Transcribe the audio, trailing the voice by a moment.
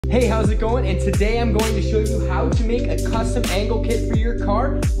Hey, how's it going? And today I'm going to show you how to make a custom angle kit for your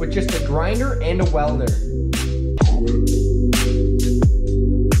car with just a grinder and a welder.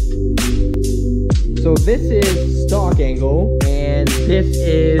 So this is stock angle and this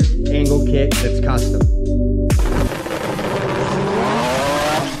is angle kit that's custom.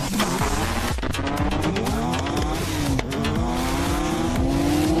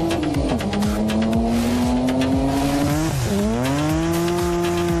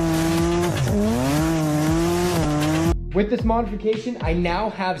 With this modification, I now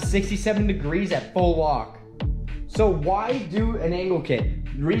have 67 degrees at full lock. So why do an angle kit?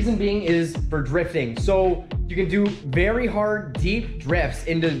 The reason being is for drifting. So you can do very hard, deep drifts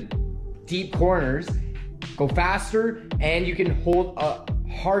into deep corners, go faster, and you can hold a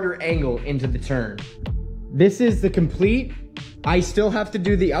harder angle into the turn. This is the complete. I still have to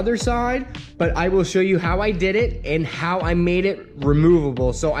do the other side, but I will show you how I did it and how I made it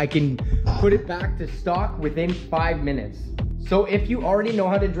removable so I can put it back to stock within 5 minutes. So if you already know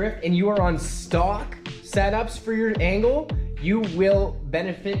how to drift and you are on stock setups for your angle, you will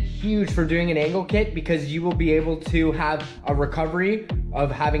benefit huge for doing an angle kit because you will be able to have a recovery of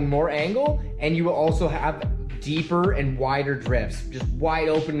having more angle, and you will also have deeper and wider drifts, just wide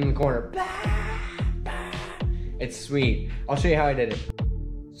open in the corner. It's sweet. I'll show you how I did it.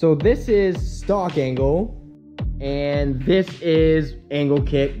 So this is stock angle, and this is angle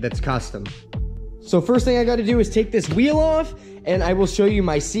kit that's custom. So first thing I gotta do is take this wheel off, and I will show you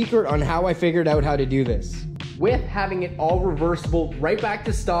my secret on how I figured out how to do this. With having it all reversible right back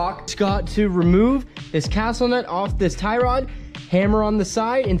to stock, just got to remove this castle nut off this tie rod, hammer on the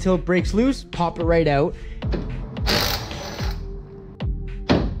side until it breaks loose, pop it right out.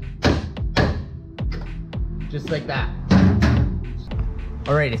 Just like that.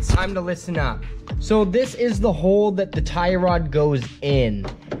 All right, it's time to listen up. So this is the hole that the tie rod goes in,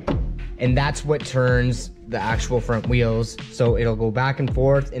 and that's what turns the actual front wheels. So it'll go back and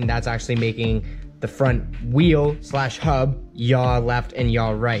forth, and that's actually making the front wheel slash hub yaw left and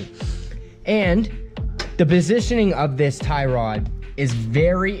yaw right. And the positioning of this tie rod is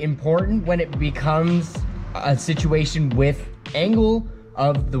very important when it becomes a situation with angle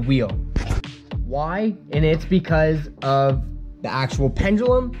of the wheel. Why? And it's because of the actual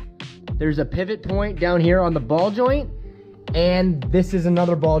pendulum. There's a pivot point down here on the ball joint, and this is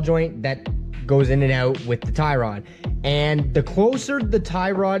another ball joint that goes in and out with the tie rod. And the closer the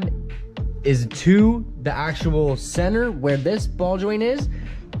tie rod is to the actual center where this ball joint is,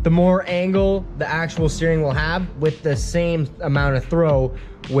 the more angle the actual steering will have with the same amount of throw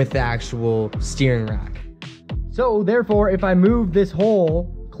with the actual steering rack. So therefore, if I move this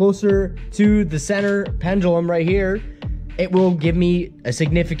hole closer to the center pendulum right here, it will give me a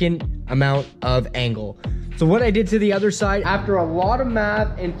significant amount of angle. So what I did to the other side, after a lot of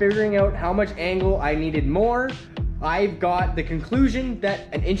math and figuring out how much angle I needed more, I've got the conclusion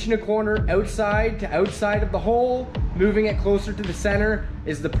that 1.25 inches outside to outside of the hole, moving it closer to the center,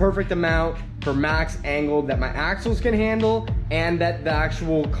 is the perfect amount for max angle that my axles can handle and that the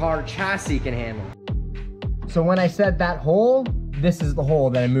actual car chassis can handle. So when I said that hole, this is the hole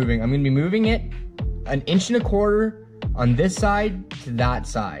that I'm moving. I'm gonna be moving it 1.25 inches on this side to that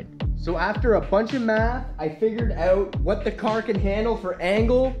side. So after a bunch of math, I figured out what the car can handle for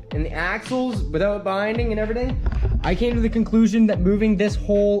angle and the axles without binding and everything. I came to the conclusion that moving this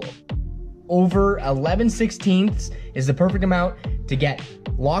hole over 11/16 is the perfect amount to get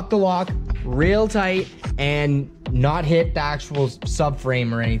lock to lock real tight and not hit the actual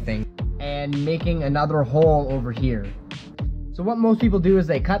subframe or anything, and making another hole over here. So what most people do is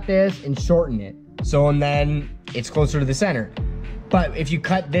they cut this and shorten it. And then it's closer to the center. But if you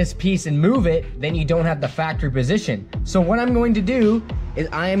cut this piece and move it, then you don't have the factory position. So what I'm going to do is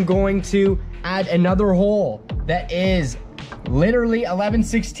I am going to add another hole that is literally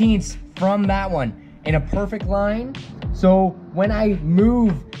 11/16 from that one in a perfect line. So when I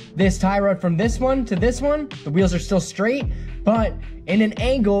move this tie rod from this one to this one, the wheels are still straight, but in an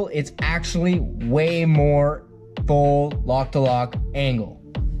angle, it's actually way more full lock to lock angle.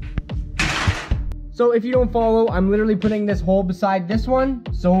 So if you don't follow, I'm literally putting this hole beside this one,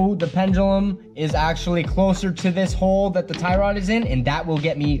 so the pendulum is actually closer to this hole that the tie rod is in, and that will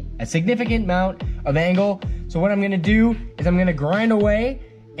get me a significant amount of angle. So what I'm gonna do is I'm gonna grind away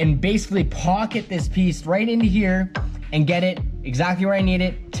and basically pocket this piece right into here and get it exactly where I need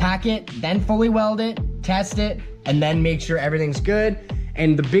it, tack it, then fully weld it, test it, and then make sure everything's good.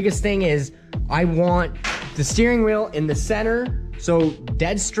 And the biggest thing is I want the steering wheel in the center, so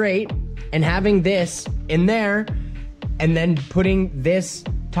dead straight, and having this in there, and then putting this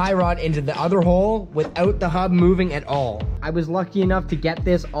tie rod into the other hole without the hub moving at all. I was lucky enough to get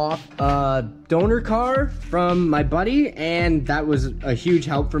this off a donor car from my buddy, and that was a huge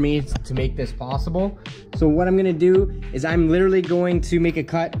help for me to make this possible. So what I'm gonna do is I'm literally going to make a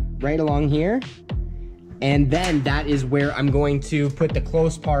cut right along here, and then that is where I'm going to put the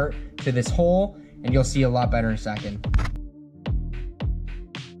close part to this hole, and you'll see a lot better in a second.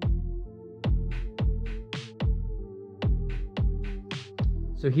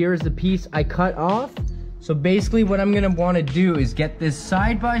 So here's the piece I cut off. So basically what I'm gonna wanna do is get this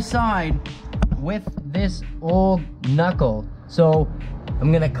side by side with this old knuckle. So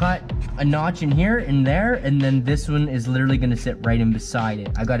I'm gonna cut a notch in here and there, and then this one is literally gonna sit right in beside it.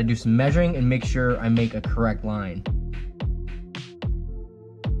 I gotta do some measuring and make sure I make a correct line.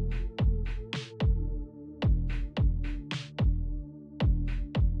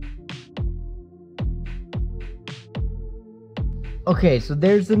 Okay, so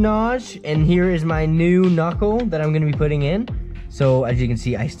there's the notch, and here is my new knuckle that I'm gonna be putting in. So as you can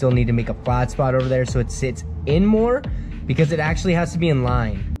see, I still need to make a flat spot over there so it sits in more, because it actually has to be in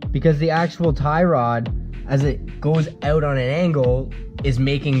line. Because the actual tie rod, as it goes out on an angle, is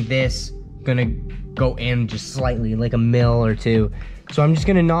making this gonna go in just slightly, like a mil or two. So I'm just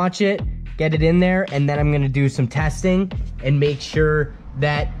gonna notch it, get it in there, and then I'm gonna do some testing and make sure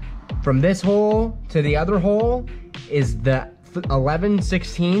that from this hole to the other hole is the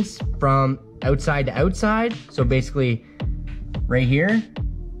 11/16 from outside to outside. So basically right here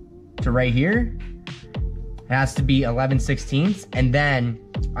to right here, it has to be 11/16, and then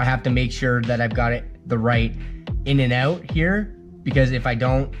I have to make sure that I've got it the right in and out here, because if I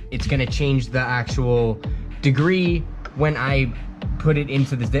don't, it's gonna change the actual degree when I put it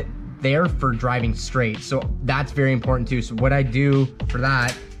into this there for driving straight. So that's very important too. So what I do for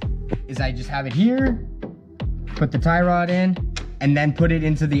that is I just have it here, put the tie rod in, and then put it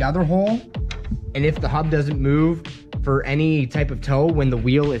into the other hole. And if the hub doesn't move for any type of toe when the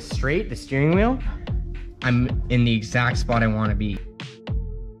wheel is straight, the steering wheel, I'm in the exact spot I want to be.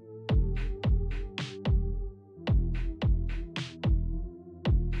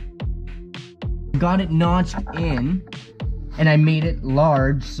 Got it notched in, and I made it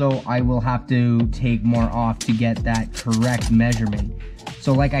large, so I will have to take more off to get that correct measurement.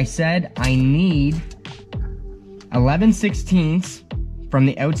 So like I said, I need 11/16 from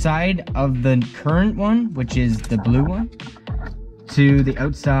the outside of the current one, which is the blue one, to the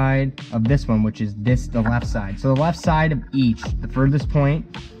outside of this one, which is the left side. So the left side of each, the furthest point,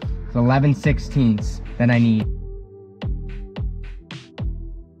 is 11/16 that I need.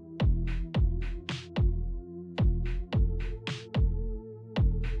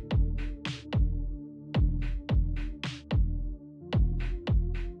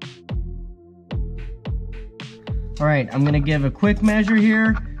 All right, I'm gonna give a quick measure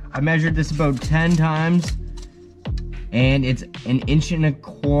here. I measured this about 10 times, and it's 1.25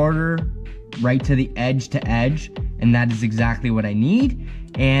 inches right to the edge to edge, and that is exactly what I need.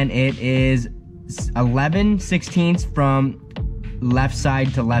 And it is 11/16 from left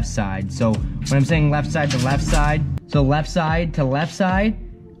side to left side. So when I'm saying left side to left side, so left side to left side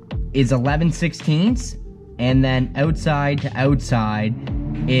is 11/16, and then outside to outside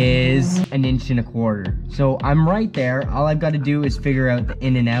is 1.25 inches. So I'm right there. All I've got to do is figure out the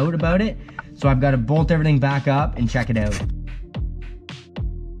in and out about it. So I've got to bolt everything back up and check it out.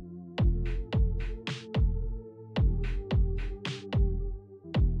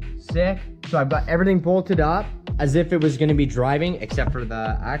 Sick. So I've got everything bolted up as if it was going to be driving, except for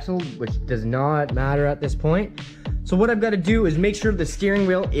the axle, which does not matter at this point. So what I've got to do is make sure the steering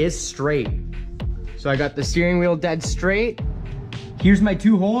wheel is straight. So I got the steering wheel dead straight. Here's my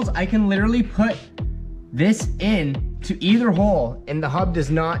 2 holes. I can literally put this in to either hole and the hub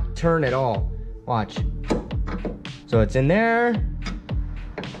does not turn at all. Watch. So it's in there.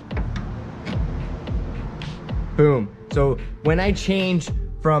 Boom. So when I change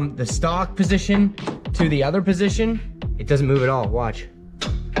from the stock position to the other position, it doesn't move at all. Watch.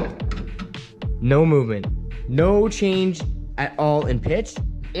 No movement. No change at all in pitch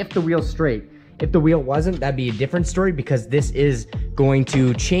if the wheel's straight. If the wheel wasn't, that'd be a different story, because this is going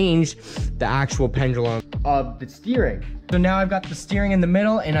to change the actual pendulum of the steering. So now I've got the steering in the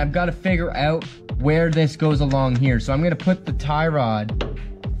middle, and I've got to figure out where this goes along here. So I'm gonna put the tie rod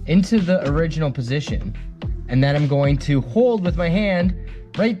into the original position, and then I'm going to hold with my hand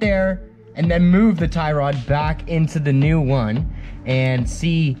right there, and then move the tie rod back into the new one and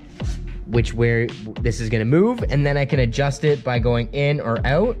see where this is gonna move, and then I can adjust it by going in or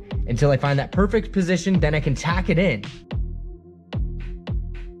out until I find that perfect position. Then I can tack it in.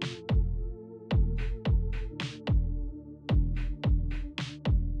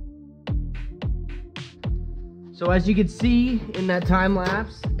 So as you can see in that time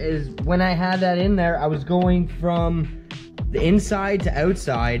lapse, is when I had that in there, I was going from the inside to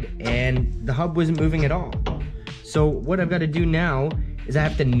outside and the hub wasn't moving at all. So what I've got to do now is I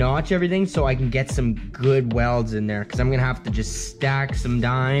have to notch everything so I can get some good welds in there, because I'm gonna have to just stack some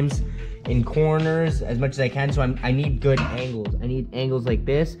dimes in corners as much as I can. So I need good angles. I need angles like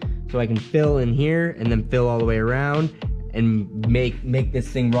this so I can fill in here and then fill all the way around and make this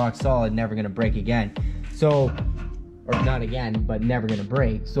thing rock solid, never gonna break again. So, or not again, but never gonna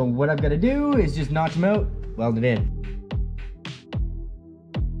break. So what I've got to do is just notch them out, weld it in.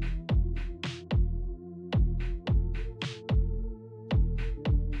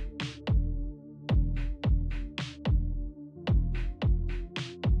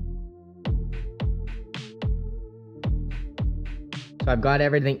 So I've got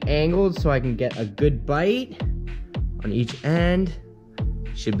everything angled so I can get a good bite on each end.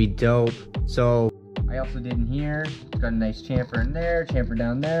 Should be dope. So I also did in here, it's got a nice chamfer in there, chamfer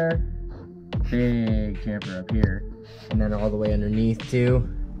down there, big chamfer up here, and then all the way underneath too.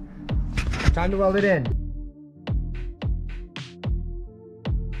 Time to weld it in.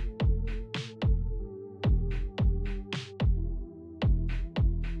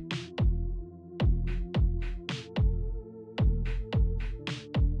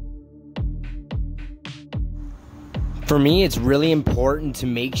 For me, it's really important to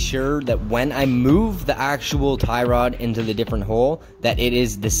make sure that when I move the actual tie rod into the different hole, that it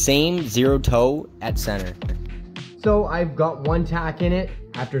is the same zero toe at center. So I've got one tack in it.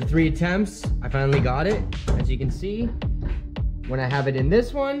 After 3 attempts, I finally got it. As you can see, when I have it in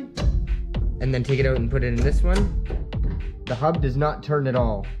this one, and then take it out and put it in this one, the hub does not turn at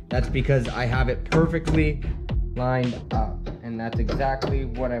all. That's because I have it perfectly lined up. And that's exactly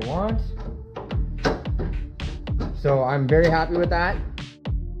what I want. So I'm very happy with that.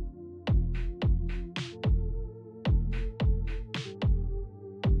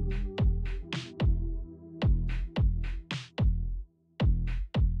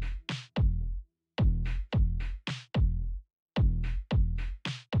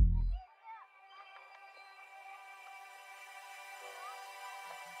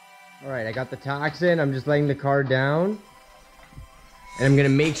 All right, I got the tacks in. I'm just letting the car down. And I'm gonna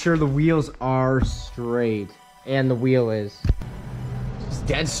make sure the wheels are straight. And the wheel is. It's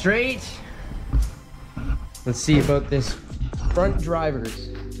dead straight. Let's see about this front drivers.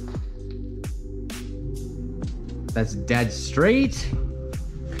 That's dead straight.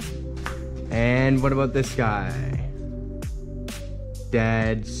 And what about this guy?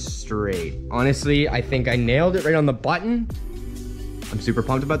 Dead straight. Honestly, I think I nailed it right on the button. I'm super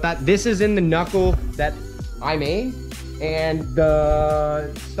pumped about that. This is in the knuckle that I made. And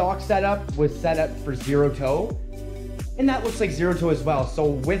the stock setup was set up for zero toe. And that looks like zero toe as well. So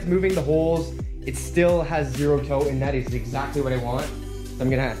with moving the holes, it still has zero toe, and that is exactly what I want. So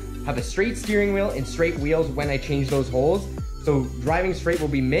I'm gonna have a straight steering wheel and straight wheels when I change those holes. So driving straight will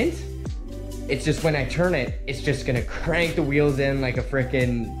be mint. It's just when I turn it, it's just gonna crank the wheels in like a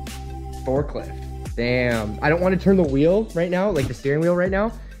freaking forklift. Damn. I don't want to turn the wheel right now, like the steering wheel right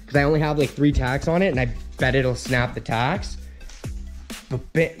now, because I only have like 3 tacks on it, and I bet it'll snap the tacks.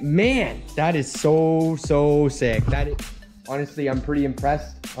 But man, that is so sick. That is, honestly, I'm pretty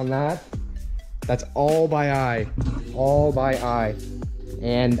impressed on that. That's all by eye,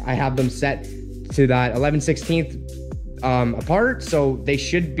 and I have them set to that 11/16 apart, so they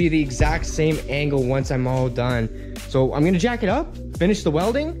should be the exact same angle once I'm all done. So I'm gonna jack it up, finish the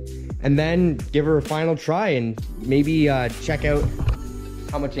welding, and then give her a final try and maybe check out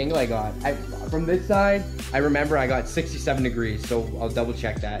how much angle I got. From this side, I remember I got 67 degrees, so I'll double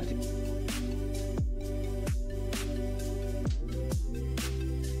check that.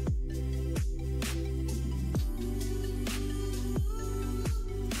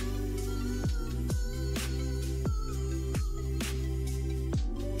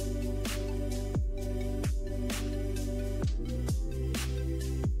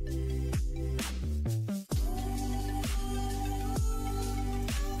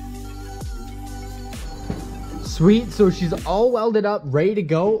 Sweet, so she's all welded up, ready to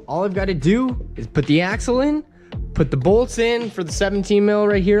go. All I've got to do is put the axle in, put the bolts in for the 17 mil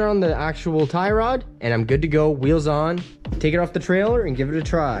right here on the actual tie rod, and I'm good to go, wheels on, take it off the trailer and give it a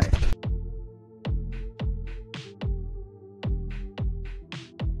try.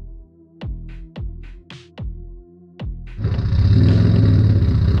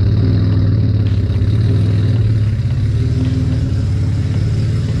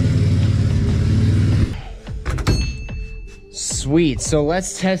 Sweet, so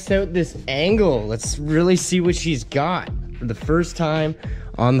let's test out this angle. Let's really see what she's got for the first time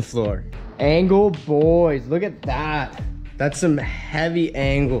on the floor. Angle, boys, look at that. That's some heavy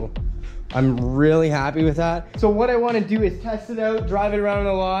angle. I'm really happy with that. So what I want to do is test it out, drive it around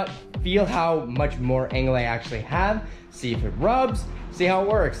a lot, feel how much more angle I actually have, see if it rubs, see how it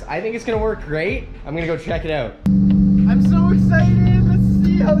works. I think it's gonna work great. I'm gonna go check it out. I'm so excited. Let's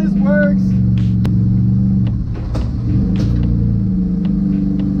see how this works.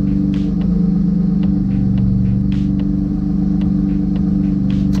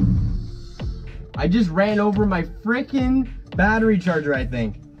 I just ran over my freaking battery charger, I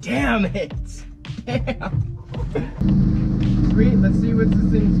think. Damn it. Damn. Sweet, let's see what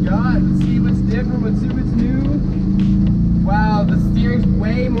this thing's got. Let's see what's different, let's see what's new. Wow, the steering's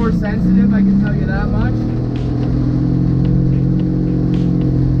way more sensitive, I can tell you that much.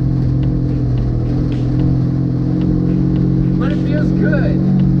 But it feels good,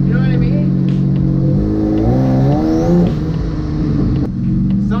 you know what I mean?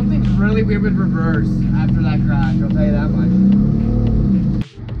 Something's really weird with reverse after that crash, I'll tell you that much.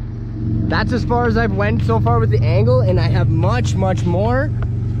 That's as far as I've went so far with the angle, and I have much more.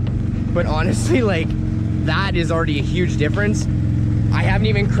 But honestly, like, that is already a huge difference. I haven't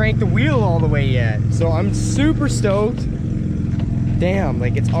even cranked the wheel all the way yet. So I'm super stoked. Damn,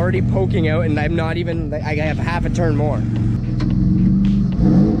 like it's already poking out and I'm not even, like, I have half a turn more.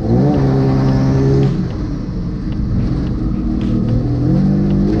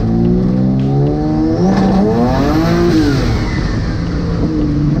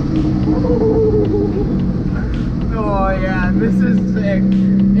 This is sick.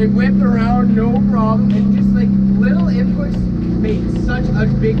 It whipped around no problem, and just like little inputs make such a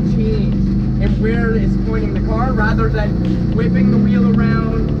big change in where it's pointing the car, rather than whipping the wheel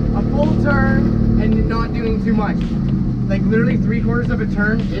around a full turn and not doing too much. Like literally 3/4 of a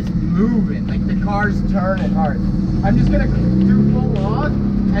turn, it's moving. Like the car's turning hard. I'm just gonna do full log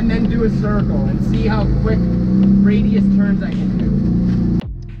and then do a circle and see how quick radius turns I can do.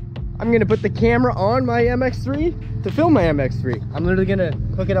 I'm gonna put the camera on my MX3 to film my MX3. I'm literally gonna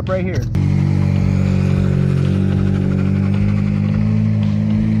hook it up right here.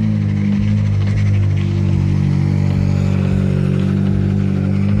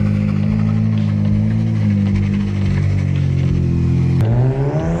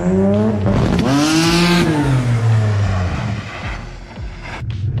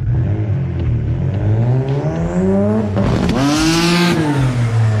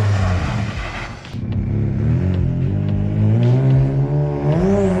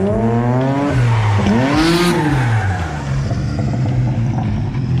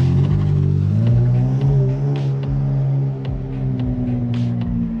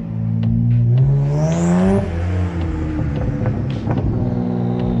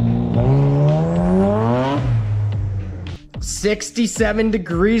 67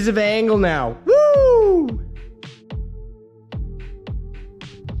 degrees of angle now. Woo!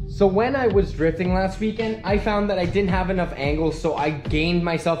 So when I was drifting last weekend, I found that I didn't have enough angle, so I gained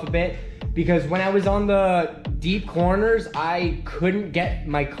myself a bit, because when I was on the deep corners, I couldn't get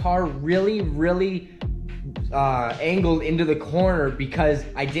my car really angled into the corner because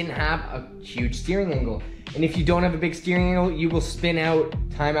I didn't have a huge steering angle. And if you don't have a big steering angle, you will spin out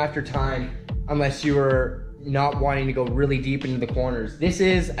time after time unless you are not wanting to go really deep into the corners. This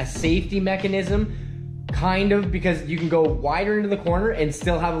is a safety mechanism, kind of, because you can go wider into the corner and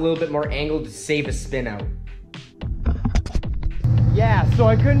still have a little bit more angle to save a spin out. Yeah, so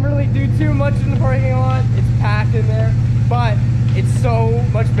I couldn't really do too much in the parking lot. It's packed in there, but it's so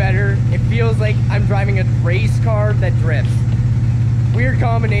much better. It feels like I'm driving a race car that drifts. Weird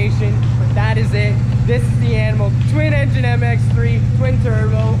combination, but that is it. This is the animal. Twin engine MX3, twin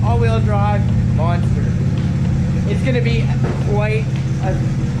turbo, all-wheel drive, monster. It's gonna be quite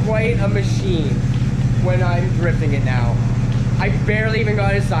a machine when I'm drifting it now. I barely even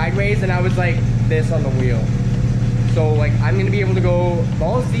got it sideways and I was like this on the wheel. So like I'm gonna be able to go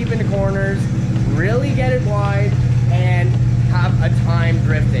balls deep into corners, really get it wide, and have a time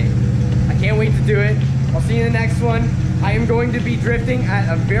drifting. I can't wait to do it. I'll see you in the next one. I am going to be drifting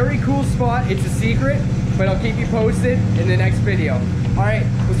at a very cool spot. It's a secret, but I'll keep you posted in the next video. All right,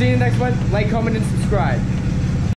 we'll see you in the next one. Like, comment, and subscribe.